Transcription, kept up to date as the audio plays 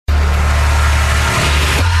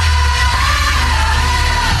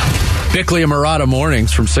Bickley&Marotta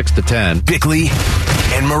mornings from 6 to 10.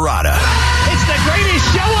 Bickley&Marotta. It's the greatest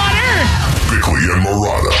show on earth.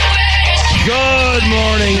 Bickley&Marotta. Good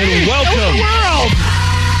morning and welcome. World.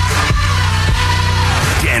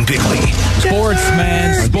 Dan Bickley. Sports,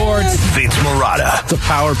 man. Sports. Vince Marotta. It's a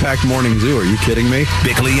power-packed morning zoo. Are you kidding me?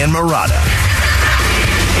 Bickley&Marotta.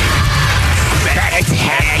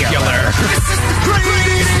 Spectacular.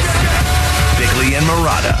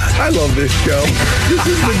 Bickley&Marotta. I love this show. This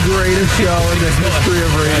is the greatest show in the history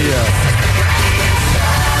of radio.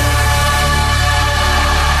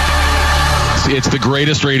 It's the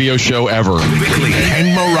greatest radio show ever.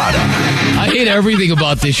 Bickley&Marotta. I hate everything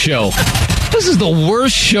about this show. This is the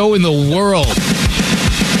worst show in the world.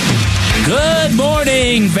 Good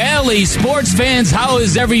morning, Valley sports fans. How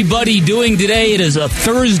is everybody doing today? It is a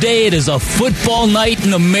Thursday. It is a football night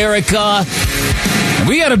in America.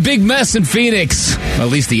 We got a big mess in Phoenix. Well, at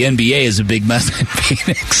least the NBA is a big mess in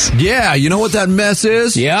Phoenix. Yeah, you know what that mess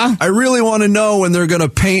is? Yeah? I really want to know when they're going to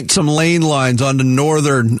paint some lane lines onto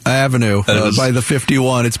Northern Avenue by the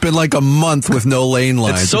 51. It's been like a month with no lane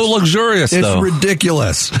lines. It's so luxurious, though. It's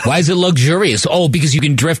ridiculous. Why is it luxurious? Oh, because you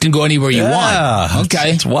can drift and go anywhere you want.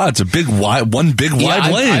 Okay. It's a big wide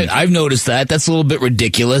lane. I've noticed that. That's a little bit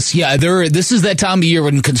ridiculous. Yeah, this is that time of year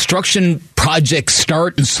when construction projects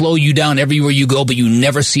start and slow you down everywhere you go, but you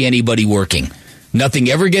never see anybody working. Nothing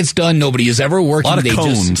ever gets done. Nobody is ever working. A lot of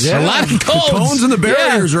cones. A lot of cones. The cones and the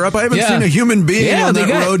barriers are up. I haven't seen a human being on that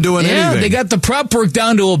road doing anything. They got the prep work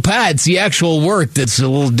down to a pad. It's the actual work that's a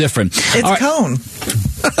little different. It's cone.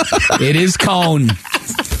 It is cone.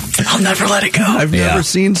 I'll never let it go. I've never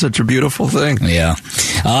seen such a beautiful thing. Yeah.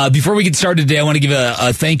 Before we get started today, I want to give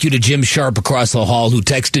a thank you to Jim Sharp across the hall who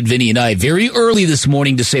texted Vinny and I very early this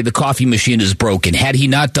morning to say the coffee machine is broken. Had he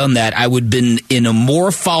not done that, I would have been in a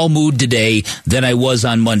more foul mood today than I was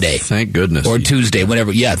on Monday. Thank goodness. Or Tuesday,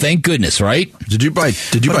 whenever. Yeah, thank goodness, right? Did you buy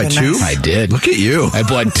two? I did. Look at you. I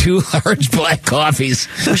bought 2 large black coffees.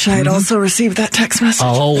 Wish I had also received that text message.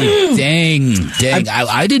 Oh, dang.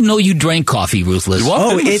 I didn't know you drank coffee, Ruthless.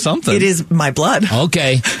 Something. It is my blood.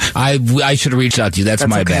 Okay. I should have reached out to you. That's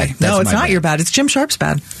my bad. No, it's not your bad. It's Jim Sharp's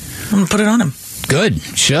bad. I'm going to put it on him. Good.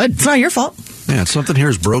 Should. It's not your fault. Yeah, something here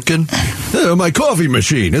is broken. My coffee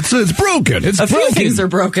machine. It's broken. A few things are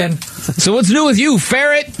broken. So what's new with you,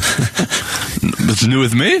 Ferret? What's new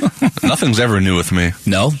with me? Nothing's ever new with me.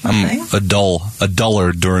 No? I'm a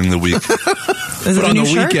duller during the week. Is it on the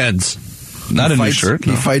shirt? Weekends. Not a new shirt.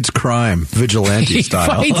 He fights crime, vigilante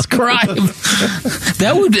style. He fights crime.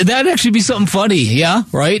 That'd actually be something funny, yeah?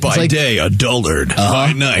 Right? By day, a dullard.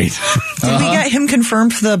 By night. Did we get him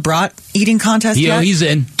confirmed for the brat eating contest yet? He's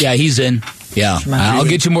in. Yeah, he's in. Yeah. I'll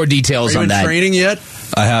get you more details on that. Training yet?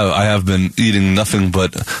 I have been eating nothing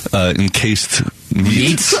but encased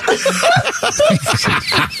meats.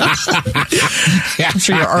 I'm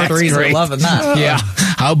sure your arteries are loving that. Yeah.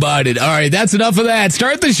 How about it? All right, that's enough of that.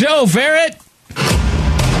 Start the show, Ferret.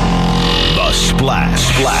 The Splash.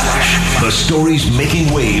 The stories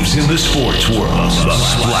making waves in the sports world. The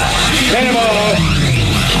Splash. Cannonball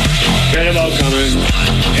coming.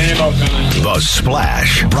 The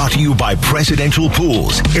Splash. Brought to you by Presidential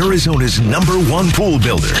Pools, Arizona's #1 pool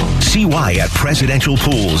builder. See why at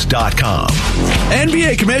presidentialpools.com.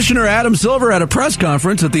 NBA Commissioner Adam Silver had a press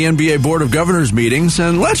conference at the NBA Board of Governors meetings,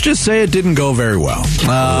 and let's just say it didn't go very well.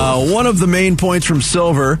 One of the main points from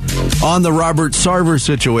Silver on the Robert Sarver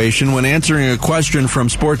situation when answering a question from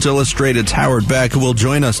Sports Illustrated's Howard Beck, who will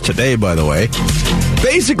join us today, by the way,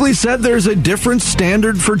 basically said there's a different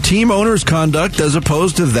standard for team owners' conduct as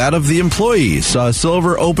opposed to that of the employees.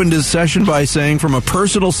 Silver opened his session by saying, from a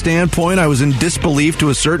personal standpoint, I was in disbelief to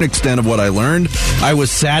a certain extent of what I learned. I was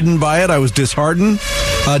saddened by it. I was disheartened.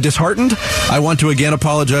 I want to again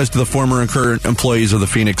apologize to the former and current employees of the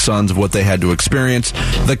Phoenix Suns of what they had to experience.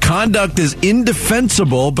 The conduct is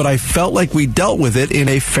indefensible, but I felt like we dealt with it in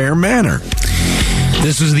a fair manner.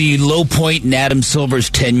 This was the low point in Adam Silver's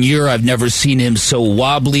tenure. I've never seen him so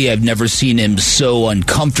wobbly. I've never seen him so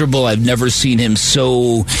uncomfortable. I've never seen him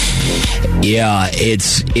so... Yeah,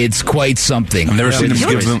 it's quite something. I've never seen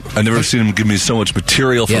him give me so much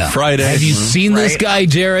material for Friday. Have you seen this guy,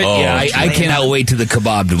 Jarrett? Oh, yeah, I cannot wait to the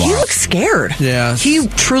kebab tomorrow. He looked scared. Yeah. He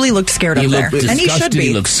truly looked scared up there. Disgusted. And he should be.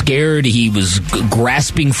 He looked scared. He was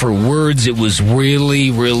grasping for words. It was really,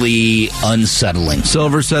 really unsettling.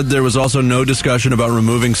 Silver said there was also no discussion about about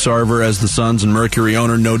removing Sarver as the Suns and Mercury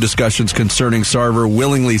owner. No discussions concerning Sarver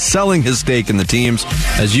willingly selling his stake in the teams.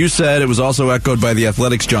 As you said, it was also echoed by the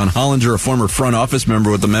Athletics' John Hollinger, a former front office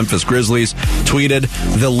member with the Memphis Grizzlies, tweeted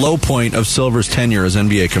the low point of Silver's tenure as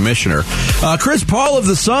NBA commissioner. Chris Paul of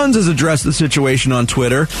the Suns has addressed the situation on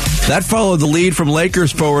Twitter. That followed the lead from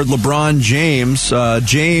Lakers forward LeBron James.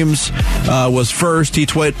 James was first. He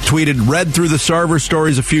tweeted, read through the Sarver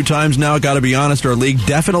stories a few times now. Got to be honest, our league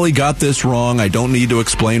definitely got this wrong. I don't need to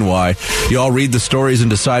explain why. You all read the stories and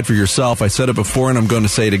decide for yourself. I said it before and I'm going to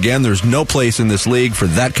say it again. There's no place in this league for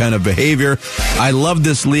that kind of behavior. I love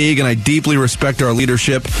this league and I deeply respect our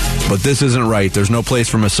leadership, but this isn't right. There's no place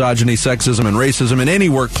for misogyny, sexism, and racism in any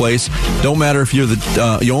workplace. Don't matter if you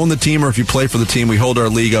own the team or if you play for the team. We hold our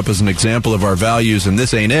league up as an example of our values, and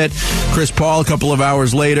this ain't it. Chris Paul, a couple of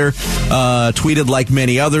hours later, tweeted, like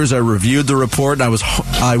many others, I reviewed the report and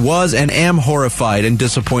I was and am horrified and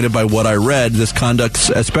disappointed by what I read. This conduct,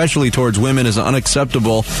 especially towards women, is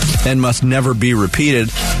unacceptable and must never be repeated.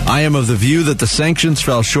 I am of the view that the sanctions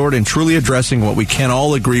fell short in truly addressing what we can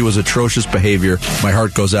all agree was atrocious behavior. My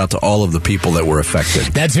heart goes out to all of the people that were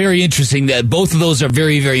affected. That's very interesting. That both of those are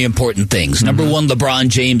very, very important things. Number one, LeBron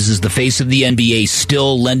James is the face of the NBA,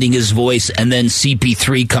 still lending his voice, and then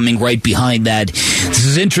CP3 coming right behind that. This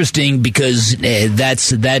is interesting because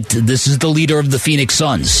this is the leader of the Phoenix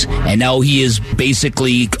Suns, and now he is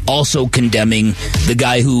basically also condemning the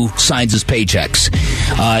guy who signs his paychecks.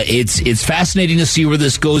 It's fascinating to see where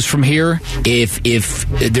this goes from here. If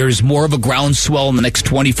there's more of a groundswell in the next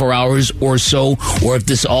 24 hours or so, or if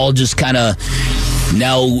this all just kind of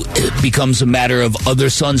now it becomes a matter of other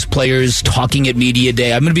Suns players talking at media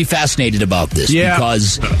day. I'm going to be fascinated about this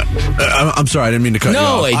because I'm sorry, I didn't mean to cut you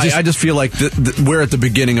off. I just feel like we're at the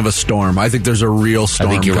beginning of a storm. I think there's a real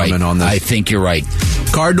storm coming on this. I think you're right.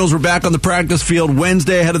 Cardinals were back on the practice field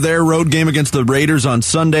Wednesday ahead of their road game against the Raiders on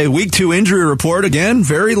Sunday. Week 2 injury report, again,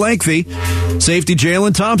 very lengthy. Safety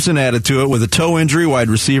Jalen Thompson added to it with a toe injury. Wide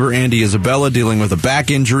receiver Andy Isabella dealing with a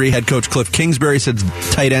back injury. Head coach Cliff Kingsbury said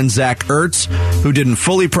tight end Zach Ertz, who didn't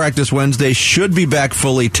fully practice Wednesday, should be back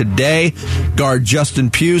fully today. Guard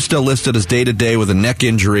Justin Pugh still listed as day-to-day with a neck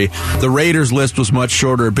injury. The Raiders list was much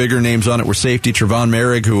shorter. Bigger names on it were safety Trevon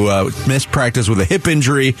Merrick, who missed practice with a hip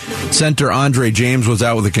injury. Center Andre James was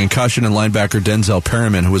out with a concussion, and linebacker Denzel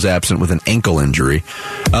Perriman, who was absent with an ankle injury.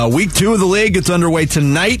 Week 2 of the league gets underway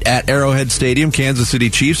tonight at Arrowhead Stadium. Kansas City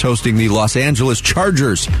Chiefs hosting the Los Angeles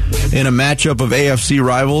Chargers in a matchup of AFC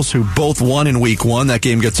rivals who both won in Week 1. That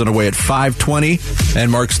game gets underway at 5:20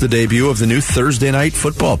 and marks the debut of the new Thursday night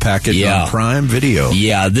football package on Prime Video.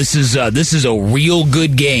 Yeah, this is a real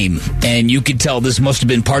good game, and you can tell this must have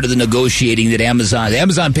been part of the negotiating that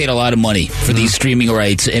Amazon paid a lot of money for these streaming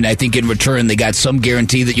rights, and I think in return they got some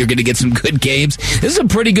guarantee that you're going to get some good games. This is a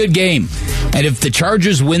pretty good game, and if the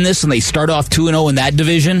Chargers win this and they start off 2-0 in that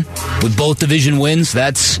division with both division wins,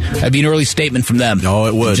 that'd be an early statement from them. No,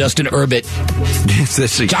 it would. Justin Herbert.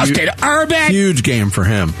 Huge game for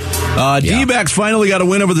him. D-backs finally got a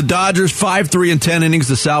win over the Dodgers, 5-3 in 10 innings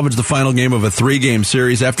to salvage the final game of a 3-game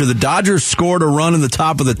series. After the Dodgers scored a run in the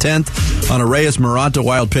top of the 10th on a Reyes-Marotta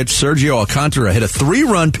wild pitch, Sergio Alcantara hit a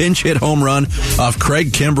 3-run pinch hit home run off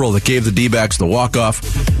Craig Kimbrell that gave the D-backs the walk-off.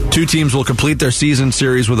 Two teams will complete their season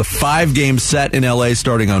series with a 5-game set in L.A.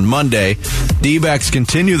 starting on Monday. D-backs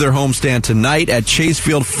continue their homestand tonight at Chase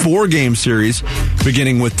Field, 4-game series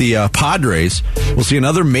beginning with the Padres. We'll see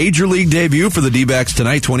another major league debut for the D-backs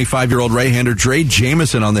tonight. 25-year-old right-hander Trey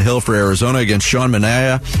Jamison on the hill for Arizona against Sean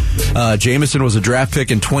Manaea. Jamison was a draft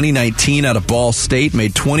pick in 2019 out of Ball State,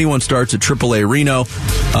 made 21 starts at AAA Reno.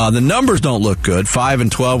 The numbers don't look good,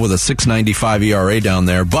 5-12 with a 6.95 ERA down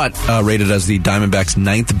there, but rated as the Diamondbacks'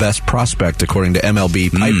 9th best prospect according to MLB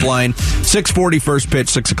Pipeline. 6:40 first pitch,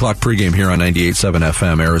 6 o'clock pregame here on 98.7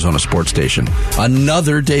 FM, Arizona Sports Station.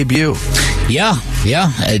 Another debut. Yeah,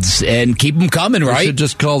 and keep them coming, right? They should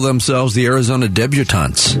just call themselves the Arizona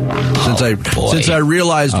Debutantes. Since I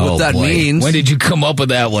realized what that means. When did you come up with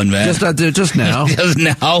that one, man? Just now. Just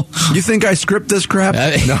now? You think I script this crap?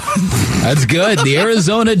 No. That's good. The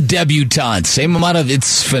Arizona Debutantes. Same amount of,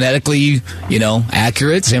 it's phonetically,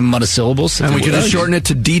 accurate. Same amount of syllables. And we can just shorten it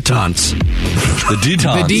to detents. The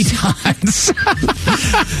detents. The detents.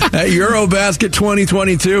 At Eurobasket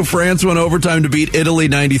 2022, France won overtime to beat Italy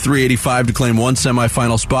 93-85 to claim one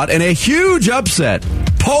semifinal spot. And a huge upset.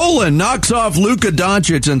 Poland knocks off Luka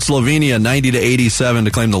Doncic and Slovenia 90-87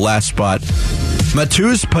 to claim the last spot.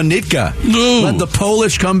 Matusz Panitka led the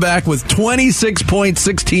Polish comeback with 26 points,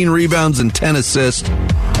 16 rebounds, and 10 assists.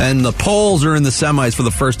 And the Poles are in the semis for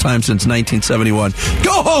the first time since 1971.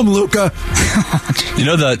 Go home, Luka! You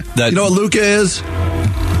know You know what Luka is?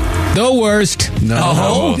 The worst. No. A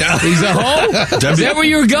hoe? He's a hoe? Is that where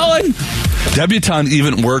you were going? Debutante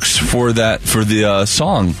even works for the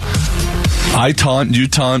song. I taunt, you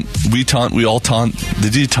taunt, we all taunt the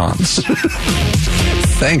detaunts.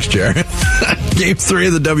 Thanks, Jared. Game 3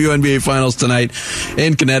 of the WNBA Finals tonight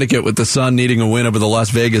in Connecticut, with the Sun needing a win over the Las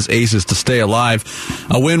Vegas Aces to stay alive.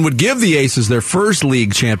 A win would give the Aces their first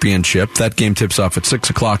league championship. That game tips off at 6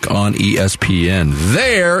 o'clock on ESPN.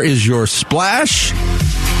 There is your splash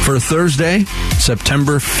for Thursday,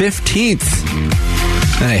 September 15th.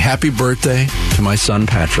 Hey, happy birthday to my son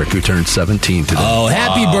Patrick, who turned 17 today. Oh,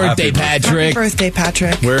 happy birthday, Patrick. Happy birthday,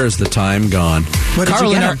 Patrick. Where is the time gone? What did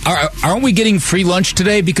Carlin, you get? aren't we getting free lunch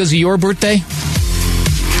today because of your birthday?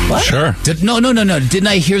 What? Sure. No. Didn't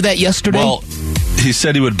I hear that yesterday? Well, he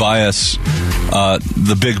said he would buy us,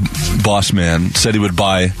 the big boss man said he would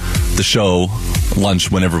buy the show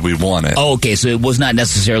lunch whenever we want it. Oh, okay, so it was not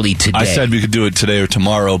necessarily today. I said we could do it today or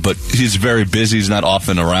tomorrow, but he's very busy. He's not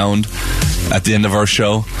often around at the end of our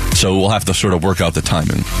show, so we'll have to sort of work out the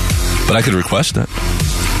timing. But I could request it.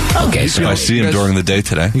 Okay, so If I see him during the day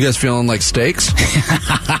today. You guys feeling like steaks?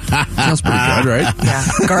 Sounds pretty good, right? Yeah,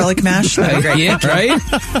 garlic mash. That'd be great. yeah, right?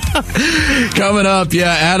 Coming up,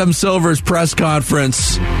 Adam Silver's press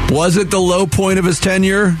conference. Was it the low point of his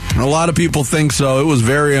tenure? A lot of people think so. It was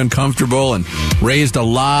very uncomfortable and raised a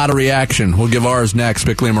lot of reaction. We'll give ours next.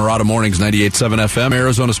 Bickley&Marotta Mornings, 98.7 FM,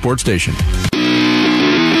 Arizona Sports Station.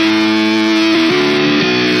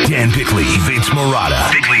 Dan Bickley, Vince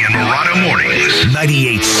Marotta. Bickley&Marotta Mornings.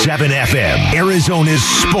 98.7 FM, Arizona's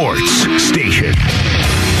sports station.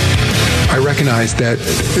 I recognize that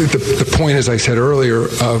the point, as I said earlier,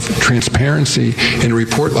 of transparency in a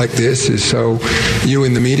report like this is so you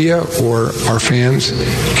in the media or our fans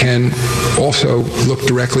can also look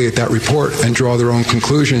directly at that report and draw their own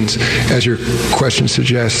conclusions, as your question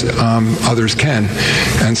suggests others can.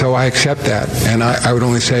 And so I accept that. And I would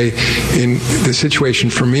only say in the situation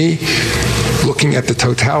for me, looking at the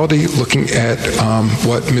totality, looking at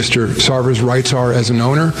what Mr. Sarver's rights are as an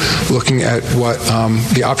owner, looking at what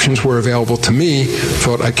the options were available to me,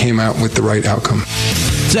 thought I came out with the right outcome.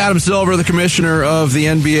 It's Adam Silver, the commissioner of the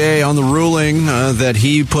NBA, on the ruling that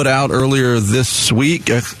he put out earlier this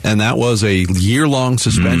week, and that was a year-long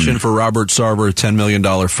suspension for Robert Sarver, a $10 million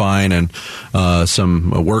fine, and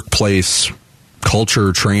some workplace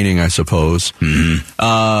culture training, I suppose.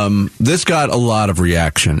 This got a lot of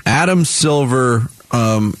reaction. Adam Silver,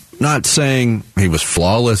 not saying he was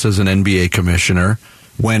flawless as an NBA commissioner,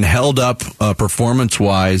 when held up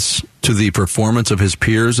performance-wise to the performance of his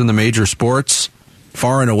peers in the major sports,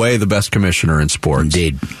 far and away the best commissioner in sports.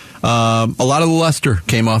 Indeed. A lot of the luster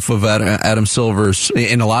came off of Adam Silver's,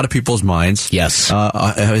 in a lot of people's minds. Yes.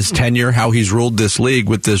 His tenure, how he's ruled this league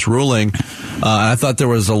with this ruling. I thought there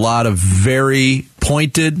was a lot of very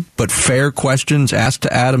pointed but fair questions asked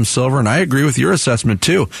to Adam Silver, and I agree with your assessment,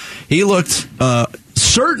 too. He looked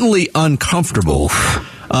certainly uncomfortable,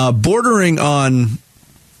 bordering on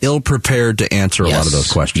ill-prepared to answer a lot of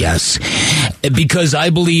those questions. Yes, because I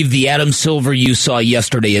believe the Adam Silver you saw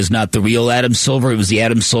yesterday is not the real Adam Silver. It was the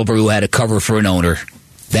Adam Silver who had a cover for an owner.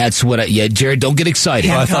 That's what Jared, don't get excited.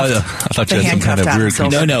 I thought you had some kind of weird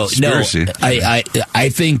conspiracy. I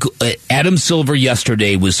think Adam Silver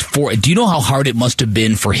yesterday was do you know how hard it must have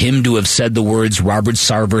been for him to have said the words Robert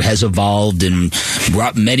Sarver has evolved, and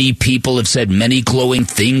many people have said many glowing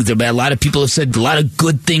things. A lot of people have said a lot of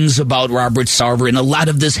good things about Robert Sarver, and a lot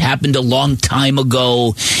of this happened a long time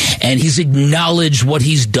ago, and he's acknowledged what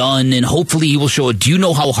he's done, and hopefully he will show it. Do you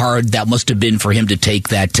know how hard that must have been for him to take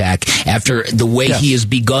that tack after the way he has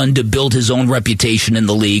begun to build his own reputation in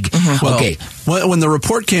the league? Well, okay. When the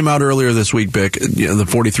report came out earlier this week, Bick, the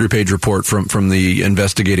 43-page report from the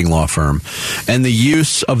investigating law firm, and the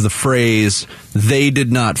use of the phrase, they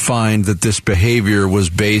did not find that this behavior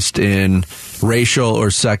was based in racial or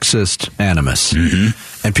sexist animus.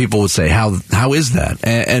 And people would say, how is that?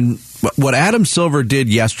 And what Adam Silver did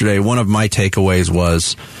yesterday, one of my takeaways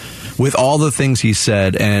was, with all the things he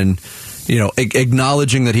said and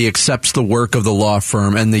acknowledging that he accepts the work of the law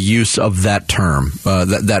firm and the use of that term,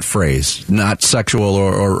 that phrase, not sexual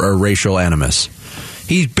or racial animus.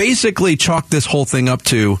 He basically chalked this whole thing up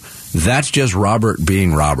to, that's just Robert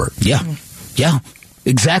being Robert. Yeah,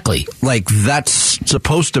 exactly. Like, that's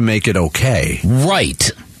supposed to make it okay.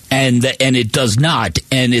 Right. And it does not.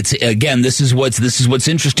 And it's, again, this is what's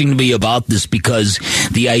interesting to me about this, because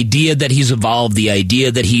the idea that he's evolved, the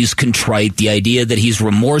idea that he's contrite, the idea that he's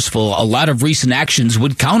remorseful, a lot of recent actions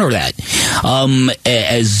would counter that.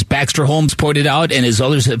 As Baxter Holmes pointed out, and as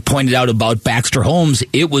others have pointed out about Baxter Holmes,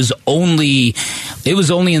 it was only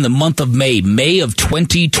in the month of May of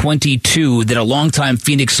 2022, that a longtime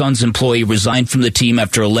Phoenix Suns employee resigned from the team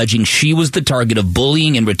after alleging she was the target of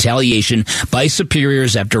bullying and retaliation by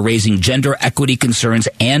superiors after raising gender equity concerns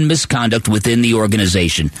and misconduct within the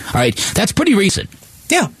organization. All right, that's pretty recent.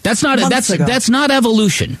 Yeah, that's not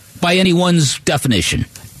evolution by anyone's definition.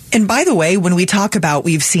 And by the way, when we talk about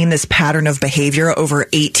we've seen this pattern of behavior over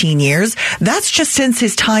 18 years, that's just since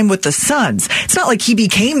his time with the Suns. It's not like he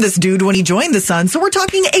became this dude when he joined the Suns. So we're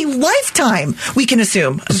talking a lifetime, we can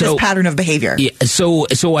assume, of this pattern of behavior. Yeah,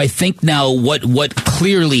 so I think now what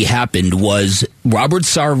clearly happened was Robert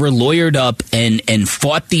Sarver lawyered up and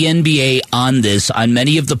fought the NBA on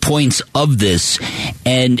many of the points of this,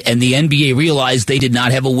 and the NBA realized they did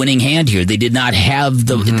not have a winning hand here. They did not have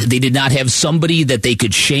they did not have somebody that they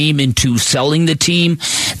could shame into selling the team.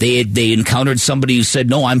 They encountered somebody who said,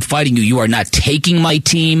 "No, I'm fighting you. You are not taking my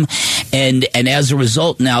team." And as a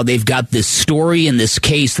result, now they've got this story and this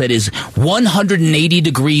case that is 180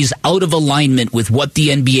 degrees out of alignment with what the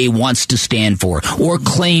NBA wants to stand for or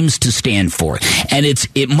claims to stand for. And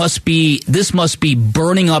this must be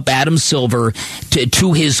burning up Adam Silver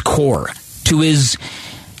to his core, to his,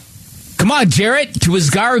 come on, Jarrett, to his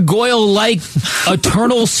gargoyle-like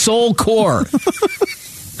eternal soul core.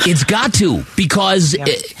 It's got to, because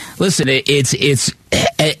listen, it's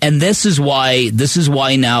and this is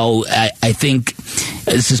why now I think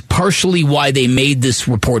this is partially why they made this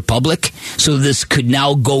report public, so this could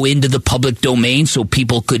now go into the public domain, so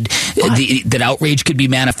people could that outrage could be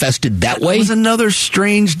manifested that way. There was another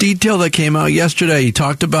strange detail that came out yesterday. He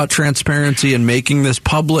talked about transparency and making this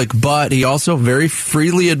public, but he also very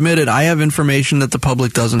freely admitted, I have information that the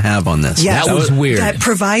public doesn't have on this. Yeah, that was weird. That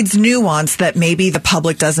provides nuance that maybe the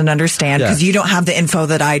public doesn't understand because you don't have the info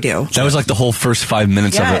that I do. That was like the whole first 5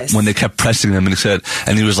 minutes of it, when they kept pressing him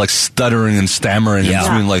and he was like stuttering and stammering and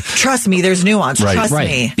doing like, trust me, there's nuance. Trust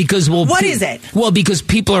me. Because what is it? Well, because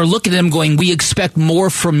people are looking at him going, we expect more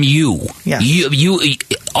from you. Yeah. You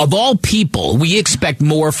of all people, we expect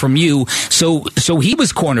more from you. So he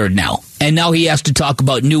was cornered now. And now he has to talk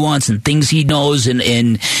about nuance and things he knows and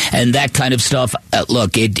that kind of stuff.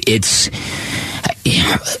 Look, it's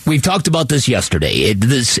we've talked about this yesterday.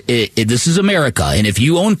 This is America, and if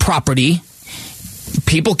you own property,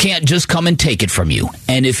 people can't just come and take it from you.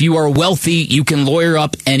 And if you are wealthy, you can lawyer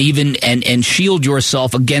up and even and shield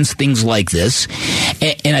yourself against things like this.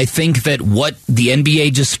 And I think that what the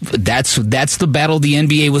NBA that's the battle the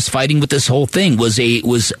NBA was fighting with this whole thing was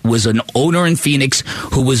an owner in Phoenix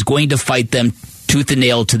who was going to fight them tooth and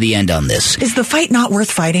nail to the end on this. Is the fight not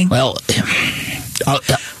worth fighting? Well,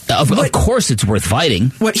 of course it's worth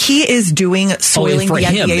fighting. What he is doing, soiling the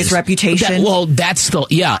NBA's reputation.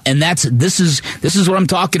 This is what I'm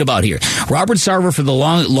talking about here. Robert Sarver, for the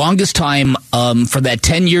longest time, for that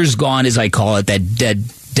 10 years gone, as I call it, that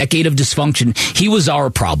decade of dysfunction, he was our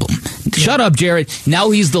problem. Shut up, Jared.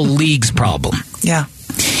 Now he's the league's problem. Yeah.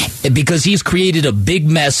 Because he's created a big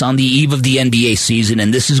mess on the eve of the NBA season,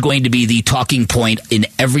 and this is going to be the talking point in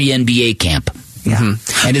every NBA camp. Yeah.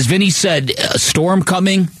 Mm-hmm. And as Vinny said, a storm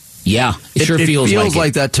coming. Yeah, it sure feels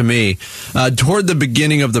like that to me. Toward the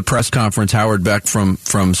beginning of the press conference, Howard Beck from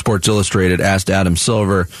Sports Illustrated asked Adam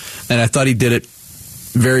Silver, and I thought he did it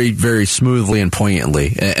very, very smoothly and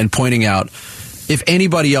poignantly, and pointing out if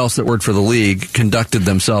anybody else that worked for the league conducted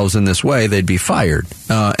themselves in this way, they'd be fired.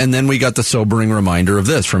 And then we got the sobering reminder of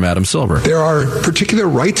this from Adam Silver. There are particular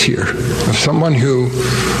rights here of someone who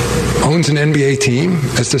owns an NBA team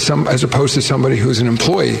as opposed to somebody who's an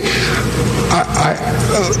employee.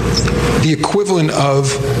 The equivalent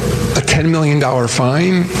of a $10 million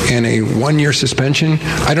fine and a 1-year suspension,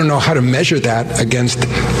 I don't know how to measure that against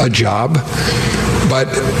a job, but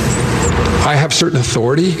I have certain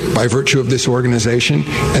authority by virtue of this organization,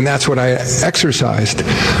 and that's what I exercised.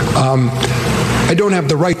 I don't have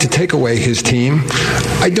the right to take away his team.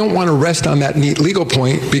 I don't want to rest on that neat legal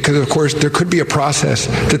point because, of course, there could be a process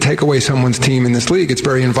to take away someone's team in this league. It's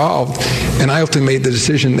very involved, and I ultimately made the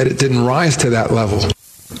decision that it didn't rise to that level.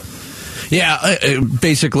 Yeah,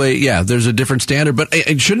 basically, yeah, there's a different standard. But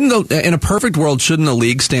in a perfect world, shouldn't the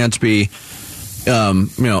league stance be,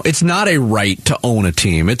 it's not a right to own a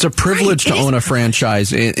team. It's a privilege to own a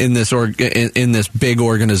franchise in this big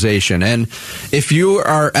organization. And if you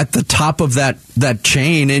are at the top of that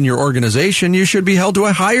chain in your organization, you should be held to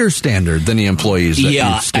a higher standard than the employees that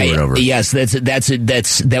you steward over. Yes,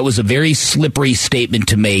 that was a very slippery statement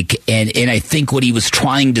to make. And I think what he was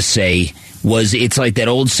trying to say was, it's like that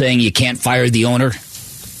old saying, you can't fire the owner.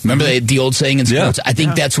 Remember the old saying in sports? Yeah. I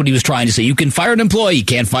think that's what he was trying to say. You can fire an employee, you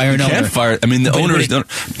can't fire an owner. Can't fire. I mean, the owners don't.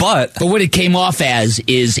 But what it came off as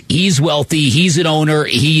is he's wealthy, he's an owner,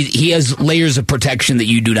 he has layers of protection that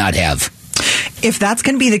you do not have. If that's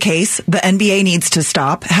going to be the case, the NBA needs to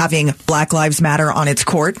stop having Black Lives Matter on its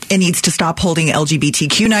court. It needs to stop holding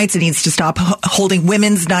LGBTQ nights. It needs to stop holding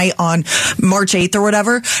Women's Night on March 8th or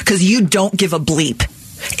whatever, because you don't give a bleep.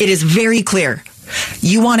 It is very clear.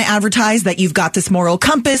 You want to advertise that you've got this moral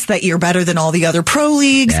compass, that you're better than all the other pro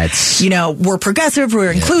leagues. We're progressive,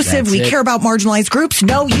 we're inclusive, we care about marginalized groups.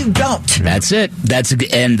 No, you don't. That's it.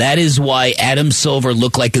 And that is why Adam Silver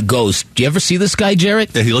looked like a ghost. Do you ever see this guy,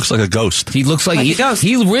 Jarrett? Yeah, he looks like a ghost. He looks like a ghost.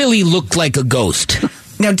 He really looked like a ghost.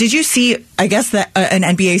 Now, did you see, I guess that an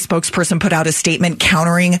NBA spokesperson put out a statement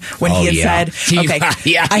countering when he had said, okay,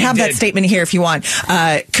 I have that statement here if you want.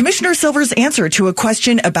 Commissioner Silver's answer to a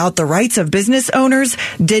question about the rights of business owners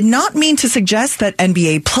did not mean to suggest that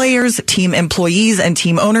NBA players, team employees, and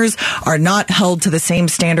team owners are not held to the same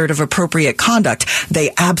standard of appropriate conduct.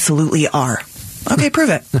 They absolutely are. Okay,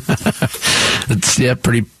 prove it. It's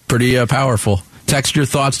pretty powerful. Text your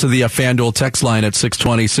thoughts to the FanDuel text line at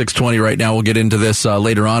 620 right now. We'll get into this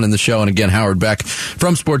later on in the show. And again, Howard Beck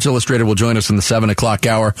from Sports Illustrated will join us in the 7 o'clock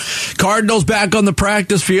hour. Cardinals back on the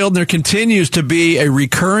practice field. And there continues to be a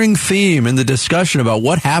recurring theme in the discussion about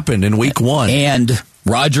what happened in week 1. And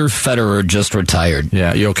Roger Federer just retired.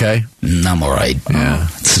 Yeah, you okay? I'm all right. Yeah.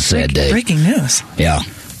 It's a sad day. Breaking news. Yeah.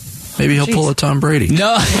 Maybe he'll pull a Tom Brady.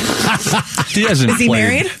 No. He hasn't Is he played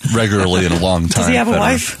married? Regularly in a long time. Does he have a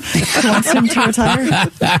wife who wants him to retire?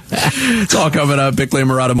 It's all coming up.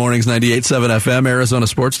 Bickley&Marotta Mornings, 98.7 FM, Arizona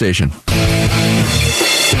Sports Station.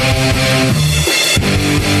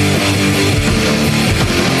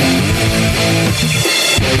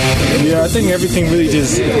 Yeah, I think everything really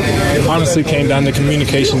just honestly came down to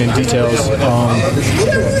communication and details.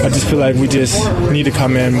 I just feel like we just need to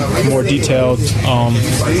come in more detailed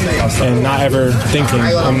and not ever thinking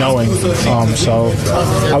and knowing. So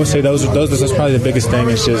I would say that's probably the biggest thing.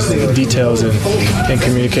 Is just details and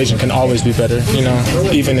communication can always be better.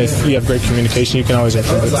 Even if you have great communication, you can always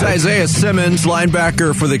improve it. It's Isaiah Simmons,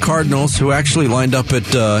 linebacker for the Cardinals, who actually lined up in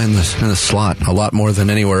the slot a lot more than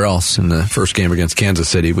anywhere else in the first game against Kansas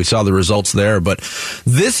City. We saw the results there, but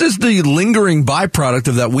this is the lingering byproduct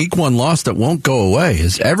of that week 1 loss that won't go away.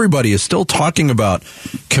 Is everybody is still talking about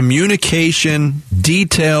communication,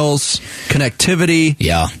 details, connectivity.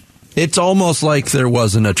 Yeah. It's almost like there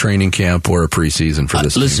wasn't a training camp or a preseason for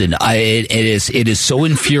this. Listen, it is so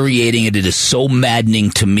infuriating and it is so maddening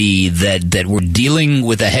to me that we're dealing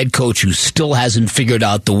with a head coach who still hasn't figured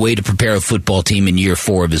out the way to prepare a football team in year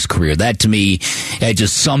 4 of his career. That to me, it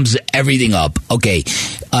just sums everything up. Okay,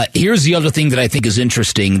 here's the other thing that I think is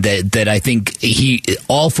interesting that I think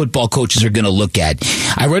all football coaches are going to look at.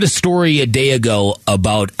 I read a story a day ago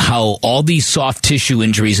about how all these soft tissue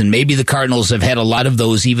injuries, and maybe the Cardinals have had a lot of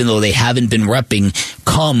those, even though they haven't been repping,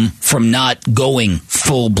 come from not going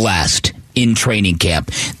full blast in training camp.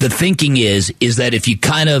 The thinking is that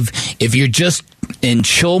if you're just in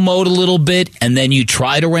chill mode a little bit and then you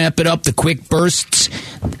try to ramp it up, the quick bursts,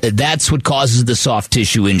 that's what causes the soft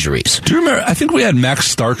tissue injuries. Do you remember, I think we had Max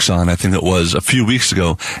Starks on, I think it was a few weeks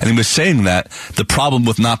ago, and he was saying that the problem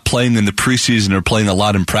with not playing in the preseason or playing a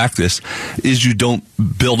lot in practice is you don't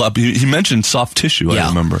build up. He mentioned soft tissue, I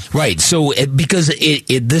remember. Right. So because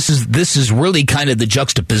this is really kind of the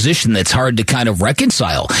juxtaposition that's hard to kind of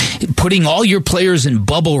reconcile. Putting all your players in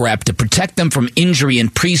bubble wrap to protect them from injury in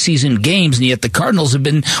preseason games, and yet the Cardinals have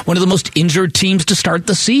been one of the most injured teams to start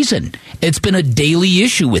the season. It's been a daily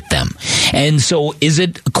issue with them. And so is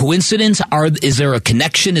it a coincidence? Is there a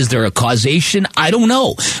connection? Is there a causation? I don't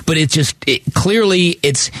know. But I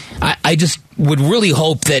just would really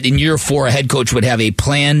hope that in year 4 a head coach would have a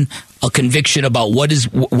plan, a conviction about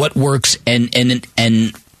what works and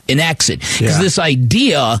enacts it. Because this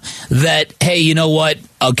idea that, hey, you know what?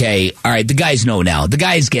 Okay, all right, the guys know now. The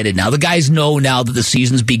guys get it now. The guys know now that the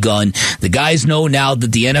season's begun. The guys know now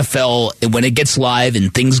that the NFL, when it gets live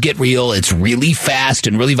and things get real, it's really fast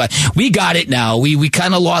and really we got it now. We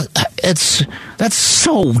kind of lost. That's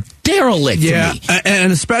so derelict to me.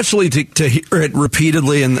 And especially to hear it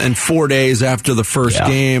repeatedly in 4 days after the first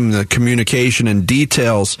game, the communication and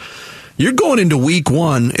details. You're going into week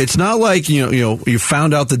 1. It's not like you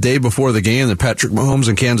found out the day before the game that Patrick Mahomes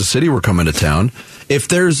and Kansas City were coming to town. If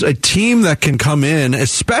there's a team that can come in,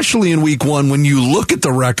 especially in week 1, when you look at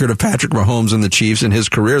the record of Patrick Mahomes and the Chiefs in his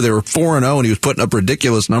career, they were 4-0 and he was putting up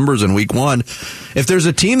ridiculous numbers in week 1. If there's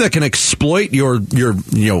a team that can exploit your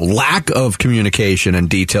lack of communication and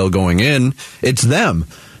detail going in, it's them.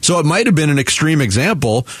 So it might have been an extreme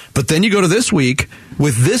example, but then you go to this week,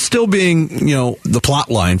 with this still being, the plot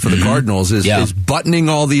line for the Cardinals is buttoning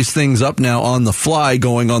all these things up now on the fly,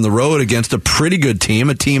 going on the road against a pretty good team,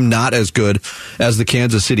 a team not as good as the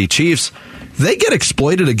Kansas City Chiefs. They get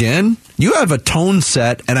exploited again. You have a tone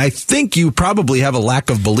set, and I think you probably have a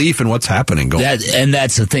lack of belief in what's happening. And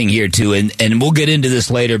that's the thing here, too. And we'll get into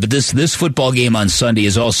this later, but this football game on Sunday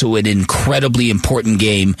is also an incredibly important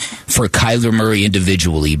game for Kyler Murray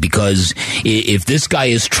individually, because if this guy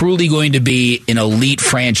is truly going to be an elite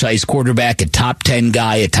franchise quarterback, a top 10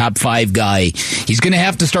 guy, a top 5 guy, he's going to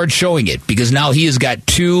have to start showing it, because now he has got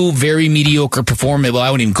two very mediocre performances. Well,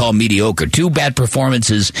 I wouldn't even call them mediocre. Two bad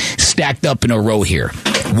performances stacked up in a row here.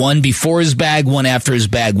 One before his bag, one after his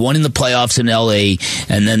bag, one in the playoffs in L.A.,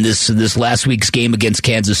 and then this last week's game against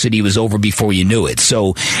Kansas City was over before you knew it.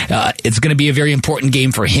 So it's going to be a very important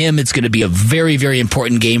game for him. It's going to be a very, very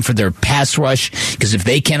important game for their pass rush, because if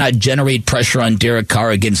they cannot generate pressure on Derek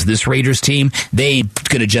Carr against this Raiders team, they ain't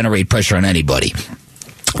going to generate pressure on anybody.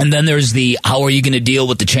 And then there's how are you going to deal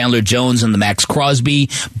with the Chandler Jones and the Max Crosby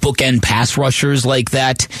bookend pass rushers like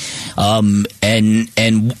that?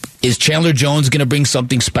 And is Chandler Jones going to bring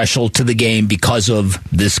something special to the game because of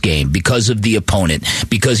this game, because of the opponent,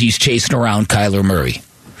 because he's chasing around Kyler Murray?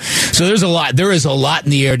 So there's a lot. There is a lot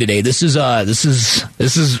in the air today. This is a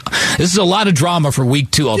lot of drama for week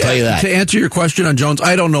 2. I'll tell you that. To answer your question on Jones,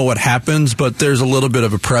 I don't know what happens, but there's a little bit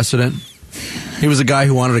of a precedent. He was a guy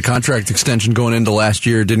who wanted a contract extension going into last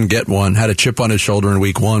year, didn't get one, had a chip on his shoulder in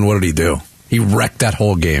week 1. What did he do? He wrecked that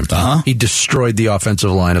whole game. He destroyed the offensive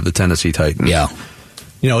line of the Tennessee Titans. Yeah.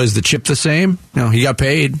 Is the chip the same? He got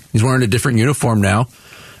paid. He's wearing a different uniform now.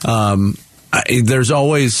 There's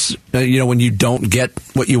always, when you don't get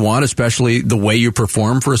what you want, especially the way you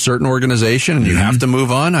perform for a certain organization and you have to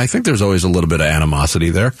move on, I think there's always a little bit of animosity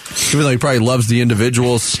there. Even though he probably loves the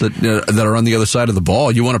individuals that are on the other side of the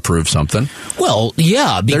ball, you want to prove something. Well,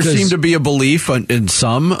 yeah, because there seemed to be a belief in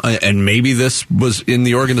some, and maybe this was in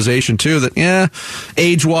the organization too, that,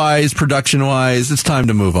 age-wise, production-wise, it's time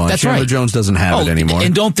to move on. That's Chandler right. Jones doesn't have it anymore.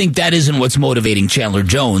 And don't think that isn't what's motivating Chandler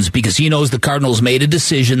Jones, because he knows the Cardinals made a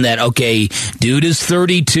decision that, okay, dude is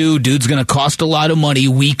 32. Dude's going to cost a lot of money.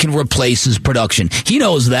 We can replace his production. He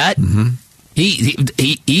knows that.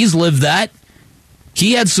 He's lived that.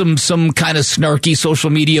 He had some kind of snarky social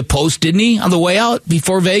media post, didn't he, on the way out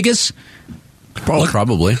before Vegas?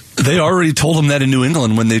 Probably. They already told him that in New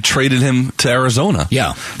England when they traded him to Arizona.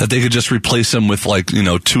 Yeah. That they could just replace him with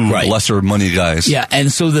two lesser money guys. Yeah,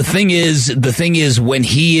 and so the thing is when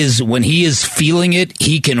he is feeling it,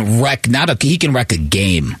 he can wreck a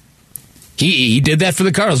game. He did that for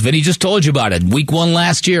the Cardinals. Vinny just told you about it. Week 1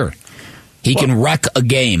 last year. He can wreck a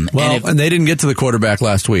game. Well, and they didn't get to the quarterback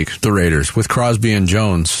last week, the Raiders, with Crosby and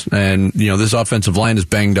Jones. And, this offensive line is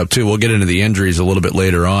banged up, too. We'll get into the injuries a little bit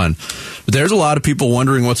later on. But there's a lot of people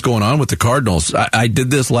wondering what's going on with the Cardinals. I did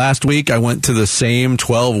this last week. I went to the same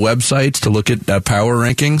 12 websites to look at power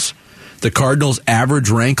rankings. The Cardinals' average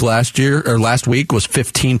rank last week was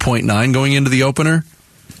 15.9 going into the opener.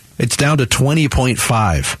 It's down to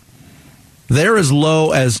 20.5. They're as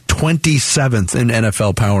low as 27th in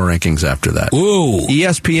NFL power rankings after that. Ooh.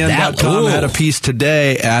 ESPN.com had a piece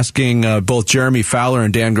today asking both Jeremy Fowler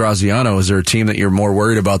and Dan Graziano, is there a team that you're more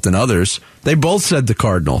worried about than others? They both said the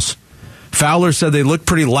Cardinals. Fowler said they looked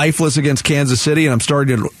pretty lifeless against Kansas City, and I'm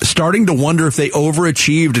starting to wonder if they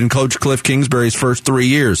overachieved in Coach Cliff Kingsbury's first 3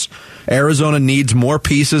 years. Arizona needs more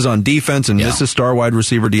pieces on defense and misses star wide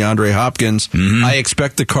receiver DeAndre Hopkins. I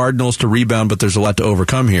expect the Cardinals to rebound, but there's a lot to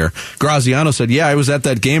overcome here. Graziano said, I was at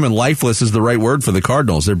that game, and lifeless is the right word for the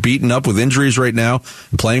Cardinals. They're beaten up with injuries right now,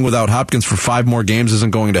 and playing without Hopkins for 5 more games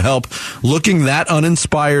isn't going to help. Looking that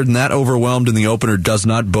uninspired and that overwhelmed in the opener does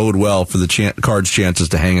not bode well for the Cards' chances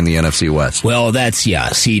to hang in the NFC West. Well,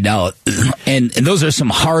 see, now, and those are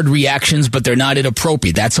some hard reactions, but they're not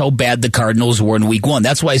inappropriate. That's how bad the Cardinals were in week 1.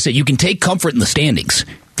 That's why I said you can take comfort in the standings.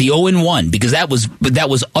 The 0-1, because that was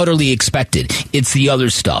utterly expected. It's the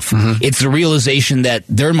other stuff. It's the realization that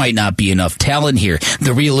there might not be enough talent here.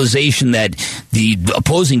 The realization that the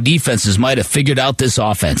opposing defenses might have figured out this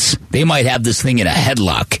offense. They might have this thing in a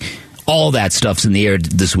headlock. All that stuff's in the air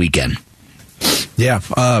this weekend. Yeah.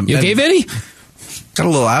 You okay, Vinny? Got a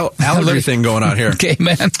little allergy thing going on here. Okay,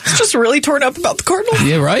 man. It's just really torn up about the Cardinals.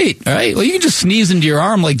 Yeah, right. All right. Well, you can just sneeze into your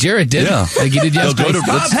arm like Jared did. Yeah. Like you did yesterday. Go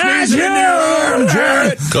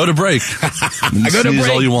to break. Sneeze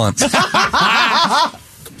all you want.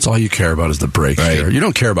 That's all you care about is the break. Right. You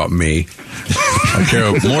don't care about me. I care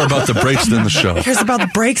more about the breaks than the show. He cares about the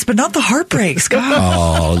breaks, but not the heartbreaks.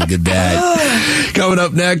 Oh, look at that. Coming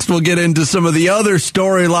up next, we'll get into some of the other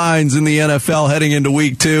storylines in the NFL heading into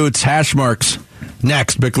week 2. It's hash marks.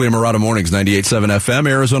 Next, Bickley&Marotta Mornings, 98.7 FM,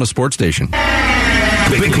 Arizona Sports Station.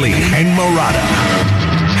 Bickley&Marotta.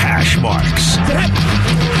 Hash marks.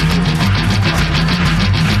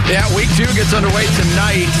 Yeah, week 2 gets underway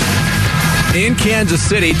tonight in Kansas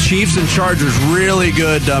City. Chiefs and Chargers, really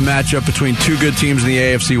good matchup between two good teams in the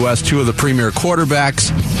AFC West, two of the premier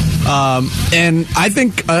quarterbacks. And I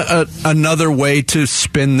think another way to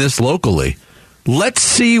spin this locally. Let's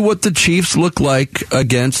see what the Chiefs look like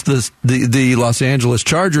against the Los Angeles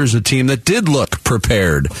Chargers, a team that did look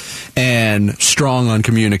prepared and strong on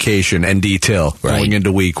communication and detail going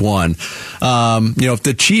into week 1.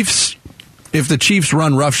 If the Chiefs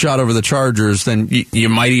run roughshod over the Chargers, then you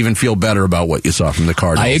might even feel better about what you saw from the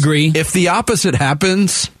Cardinals. I agree. If the opposite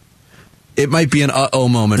happens, it might be an uh-oh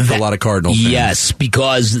moment for a lot of Cardinals fans. Yes,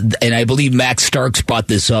 because, and I believe Max Starks brought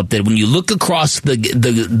this up, that when you look across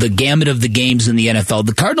the gamut of the games in the NFL,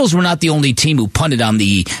 the Cardinals were not the only team who punted on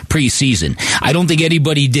the preseason. I don't think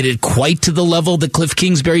anybody did it quite to the level that Cliff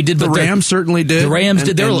Kingsbury did. The Rams certainly did. The Rams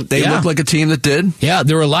did. They look like a team that did. Yeah,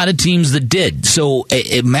 there were a lot of teams that did. So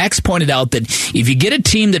Max pointed out that if you get a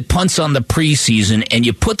team that punts on the preseason and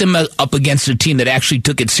you put them up against a team that actually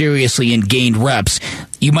took it seriously and gained reps,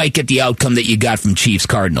 you might get the outcome that you got from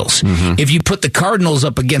Chiefs-Cardinals. Mm-hmm. If you put the Cardinals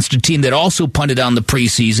up against a team that also punted on the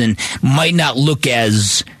preseason, might not look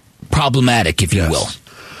as problematic, if you will.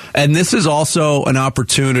 And this is also an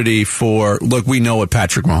opportunity for, look, we know what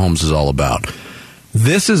Patrick Mahomes is all about.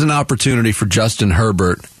 This is an opportunity for Justin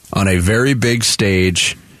Herbert on a very big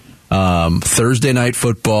stage. Thursday night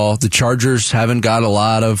football. The Chargers haven't got a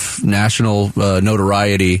lot of national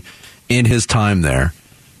notoriety in his time there.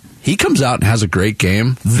 He comes out and has a great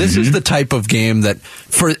game. This is the type of game that,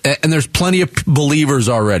 and there's plenty of believers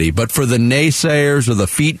already, but for the naysayers or the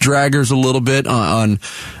feet draggers a little bit on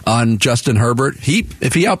Justin Herbert,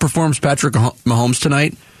 if he outperforms Patrick Mahomes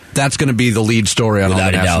tonight, that's going to be the lead story on all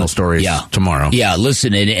the national stories tomorrow. Yeah,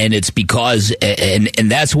 listen, and it's because, and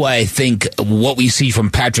that's why I think what we see from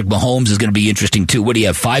Patrick Mahomes is going to be interesting, too. What do you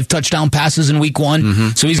have, 5 touchdown passes in week 1? Mm-hmm.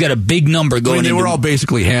 So he's got a big number going. They were all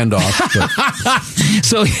basically handoffs.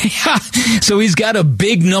 So he's got a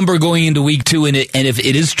big number going into week 2, and if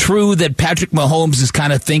it is true that Patrick Mahomes is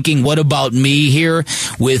kind of thinking, what about me here,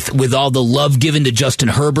 with all the love given to Justin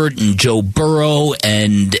Herbert and Joe Burrow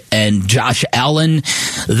and Josh Allen,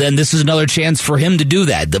 then this is another chance for him to do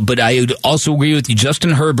that. But I would also agree with you. Justin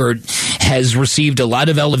Herbert has received a lot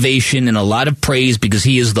of elevation and a lot of praise because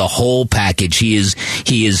he is the whole package. He is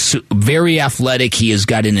very athletic. He has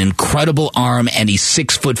got an incredible arm, and he's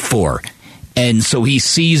 6'4". And so he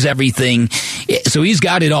sees everything. So he's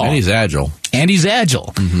got it all. And he's agile.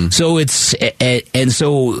 Mm-hmm. So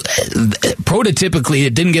prototypically,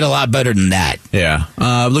 it didn't get a lot better than that. Yeah.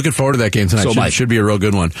 Looking forward to that game tonight. Should be a real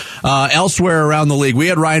good one. Elsewhere around the league, we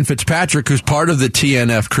had Ryan Fitzpatrick, who's part of the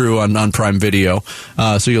TNF crew on Prime Video.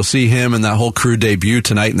 So you'll see him and that whole crew debut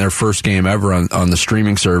tonight in their first game ever on the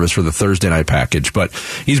streaming service for the Thursday night package. But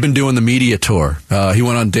he's been doing the media tour. He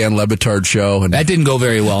went on Dan Le Batard's show. And that didn't go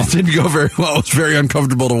very well. It didn't go very well. It was very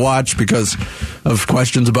uncomfortable to watch because of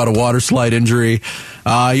questions about a water slide injury.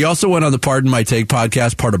 He also went on the Pardon My Take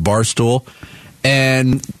podcast, part of Barstool.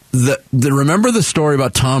 And remember the story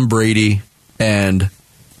about Tom Brady and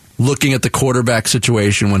looking at the quarterback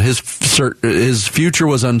situation when his future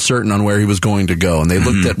was uncertain on where he was going to go. And they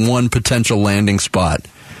looked at one potential landing spot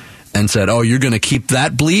and said, oh, you're going to keep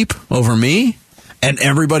that bleep over me? And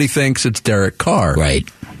everybody thinks it's Derek Carr. Right.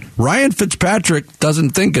 Ryan Fitzpatrick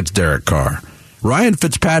doesn't think it's Derek Carr. Ryan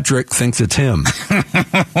Fitzpatrick thinks it's him.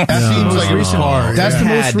 That seems like recent. That's the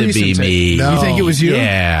most recent. Be me. No. You think it was you?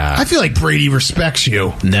 Yeah. I feel like Brady respects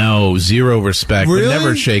you. No, zero respect. Really? Would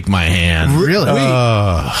never shake my hand. Really?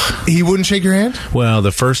 He wouldn't shake your hand? Well,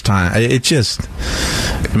 the first time,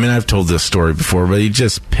 I've told this story before, but it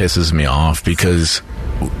just pisses me off because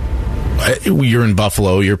you're in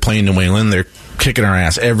Buffalo, you're playing New England, they're kicking our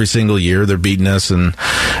ass every single year. They're beating us, and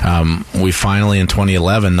we finally in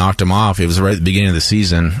 2011 knocked him off. It was right at the beginning of the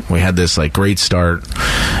season. We had this great start,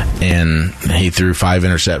 and he threw 5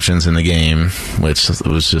 interceptions in the game, which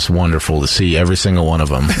was just wonderful to see. Every single one of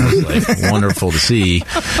them was wonderful to see,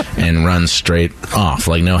 and run straight off,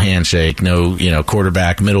 no handshake, no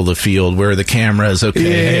quarterback middle of the field. Where are the cameras? Okay,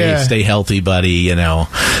 hey, stay healthy, buddy.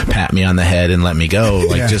 Pat me on the head and let me go.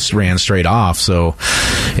 Just ran straight off. So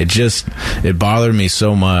it bothered me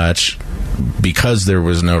so much because there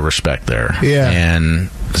was no respect there. Yeah. And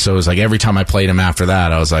so it was every time I played him after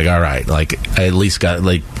that, I was all right, I at least got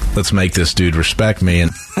let's make this dude respect me.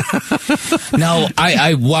 And now,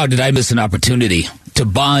 wow, did I miss an opportunity to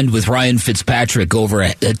bond with Ryan Fitzpatrick over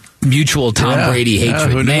a mutual Tom Brady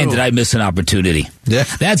hatred. Man, did I miss an opportunity. Yeah.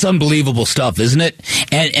 That's unbelievable stuff, isn't it?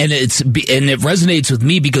 And it resonates with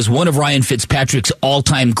me because one of Ryan Fitzpatrick's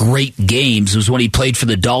all-time great games was when he played for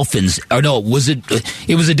the Dolphins. Or no, it was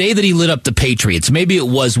a day that he lit up the Patriots. Maybe it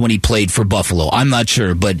was when he played for Buffalo. I'm not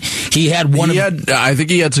sure, but he had I think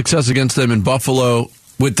he had success against them in Buffalo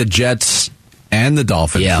with the Jets and the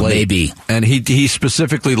Dolphins. Yeah, maybe. And he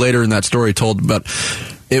specifically later in that story told about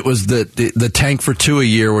it was the tank for 2 a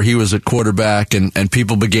year where he was at quarterback, and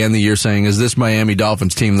people began the year saying, is this Miami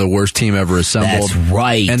Dolphins team the worst team ever assembled? That's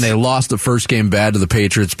right. And they lost the first game bad to the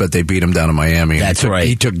Patriots, but they beat them down in Miami. That's right.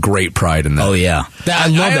 He took great pride in that. Oh, yeah. I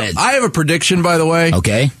love it. I have a prediction, by the way.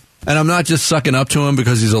 Okay. And I'm not just sucking up to him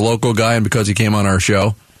because he's a local guy and because he came on our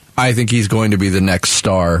show. I think he's going to be the next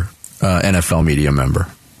star NFL media member.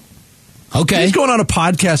 Okay. He's going on a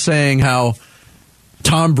podcast saying how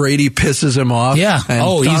Tom Brady pisses him off. Yeah.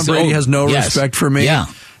 And Tom Brady has no respect for me. Yeah.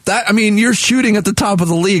 You're shooting at the top of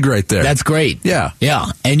the league right there. That's great. Yeah. Yeah.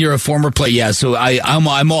 And you're a former player. Yeah. So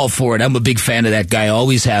I'm all for it. I'm a big fan of that guy. I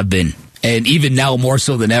always have been. And even now more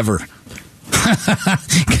so than ever.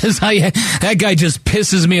 Because that guy just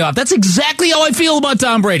pisses me off. That's exactly how I feel about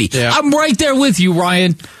Tom Brady. Yeah. I'm right there with you,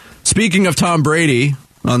 Ryan. Speaking of Tom Brady,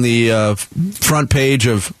 on the front page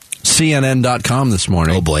of CNN.com this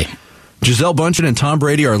morning. Oh, boy. Gisele Bündchen and Tom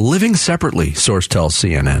Brady are living separately, source tells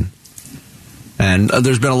CNN. And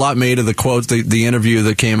there's been a lot made of the quotes, the interview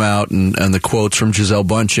that came out, and the quotes from Gisele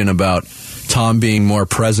Bündchen about Tom being more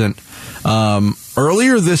present.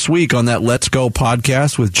 Earlier this week on that Let's Go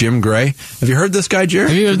podcast with Jim Gray. Have you heard this guy, Jared?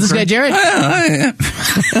 Have you heard this guy, Jared?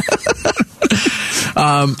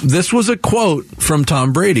 This was a quote from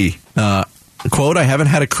Tom Brady. Quote, I haven't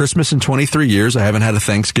had a Christmas in 23 years. I haven't had a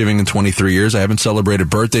Thanksgiving in 23 years. I haven't celebrated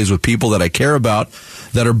birthdays with people that I care about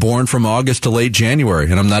that are born from August to late January.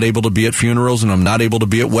 And I'm not able to be at funerals and I'm not able to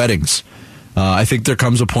be at weddings. I think there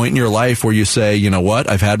comes a point in your life where you say, you know what,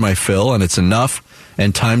 I've had my fill and it's enough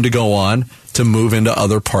and time to go on to move into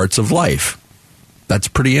other parts of life. That's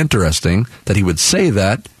pretty interesting that he would say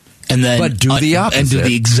that. And then, but do the opposite. And do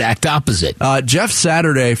the exact opposite. Jeff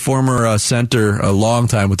Saturday, former center, a long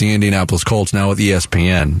time with the Indianapolis Colts, now with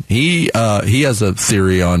ESPN. He has a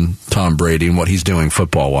theory on Tom Brady and what he's doing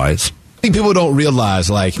football-wise. I think people don't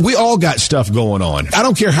realize, we all got stuff going on. I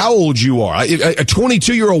don't care how old you are. A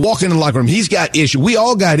 22-year-old walking in the locker room, he's got issues. We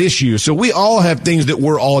all got issues. So we all have things that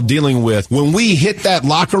we're all dealing with. When we hit that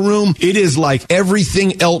locker room, it is like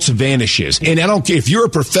everything else vanishes. And I don't care if you're a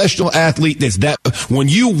professional athlete, when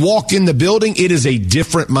you walk in the building, it is a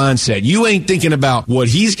different mindset. You ain't thinking about what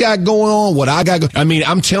he's got going on, what I got going on. I mean,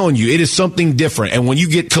 I'm telling you, it is something different. And when you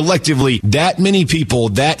get collectively that many people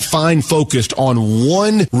that fine focused on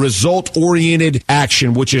one result-oriented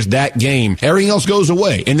action, which is that game, everything else goes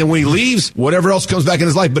away. And then when he leaves, whatever else comes back in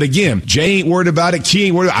his life. But again, Jay ain't worried about it. Key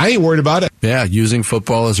ain't worried about it. I ain't worried about it. Yeah, using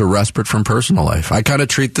football as a respite from personal life. I kind of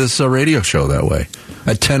treat this radio show that way.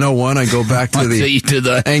 At 10:01, I go back to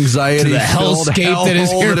the anxiety, to the hellscape that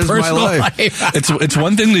is your personal life. It's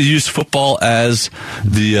one thing to use football as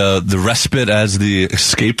the respite, as the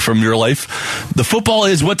escape from your life. The football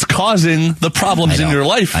is what's causing the problems in your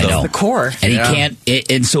life, though. I know. The core. And he can't,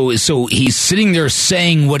 and so he's sitting there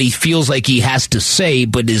saying what he feels like he has to say,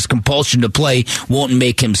 but his compulsion to play won't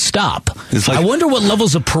make him stop. I wonder what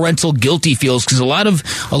levels of parental guilt he feels, because a lot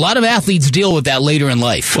of athletes deal with that later in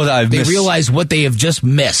life. Well, they realize what they have just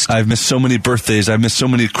missed. I've missed so many birthdays. I've missed so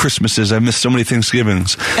many Christmases. I've missed so many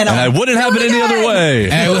Thanksgivings. And I wouldn't have it any other way.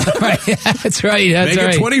 That's right. That's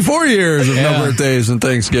Make it 24 years of no birthdays and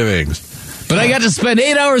Thanksgivings. But I got to spend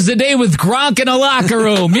 8 hours a day with Gronk in a locker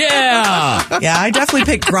room. Yeah. Yeah, I definitely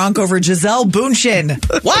picked Gronk over Gisele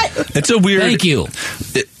Bündchen. What? It's a weird... Thank you.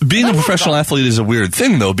 Being a professional athlete is a weird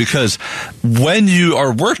thing, though, because when you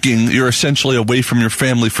are working, you're essentially away from your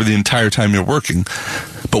family for the entire time you're working.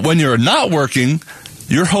 But when you're not working,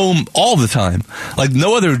 you're home all the time. Like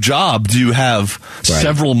no other job do you have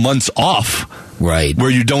several months off. Right. Where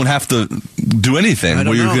you don't have to do anything,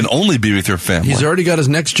 where you can only be with your family. He's already got his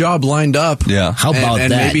next job lined up. Yeah. How about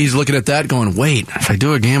that? And maybe he's looking at that going, wait, if I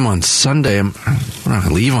do a game on Sunday, I'm going to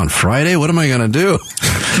leave on Friday? What am I going to do?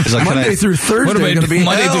 It's like, Monday through Thursday going to be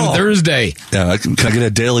Monday through Thursday. Yeah, can I get a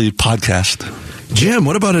daily podcast? Jim,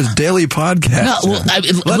 what about his daily podcast? No,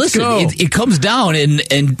 well, listen, it comes down and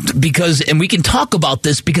we can talk about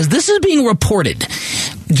this because this is being reported.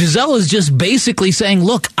 Giselle is just basically saying,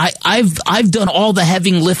 look, I've done all the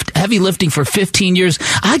heavy lifting for 15 years.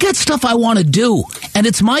 I got stuff I want to do, and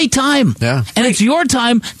it's my time. Yeah. And it's your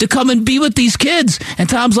time to come and be with these kids. And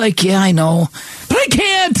Tom's like, yeah, I know, but I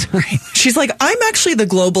can't. She's like, I'm actually the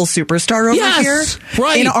global superstar over here.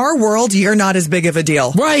 Right. In our world, you're not as big of a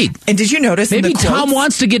deal. Right. And did you notice maybe in the quotes, Tom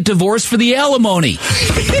wants to get divorced for the alimony?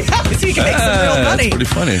 so you can make some real money. That's pretty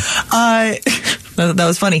funny. That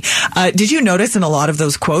was funny. Did you notice in a lot of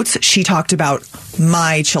those quotes, she talked about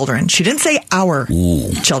my children. She didn't say our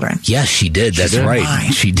children. Yes, she did. That's right.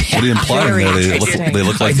 Mine. She did. What are you implying there? They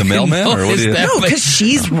look like the mailman? Or what do you? No, because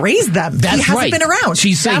she's raised them. That's he hasn't right. been around.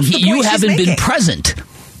 She's saying you haven't been present.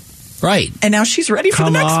 Right. And now she's ready for the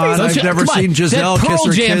next phase. I've never seen Giselle kiss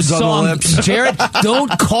her kids on the lips. Jared,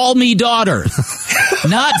 don't call me daughter.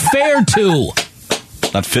 Not fair to.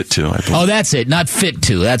 Not fit to, I believe. Oh, that's it. Not fit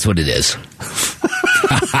to. That's what it is.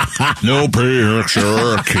 No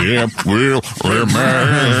picture kept will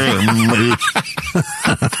remain.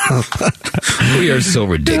 We are so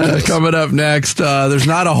ridiculous. Coming up next, there's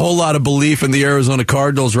not a whole lot of belief in the Arizona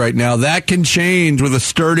Cardinals right now. That can change with a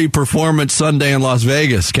sturdy performance Sunday in Las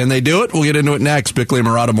Vegas. Can they do it? We'll get into it next.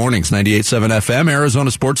 Bickley&Marotta Mornings, 98.7 FM,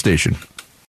 Arizona Sports Station.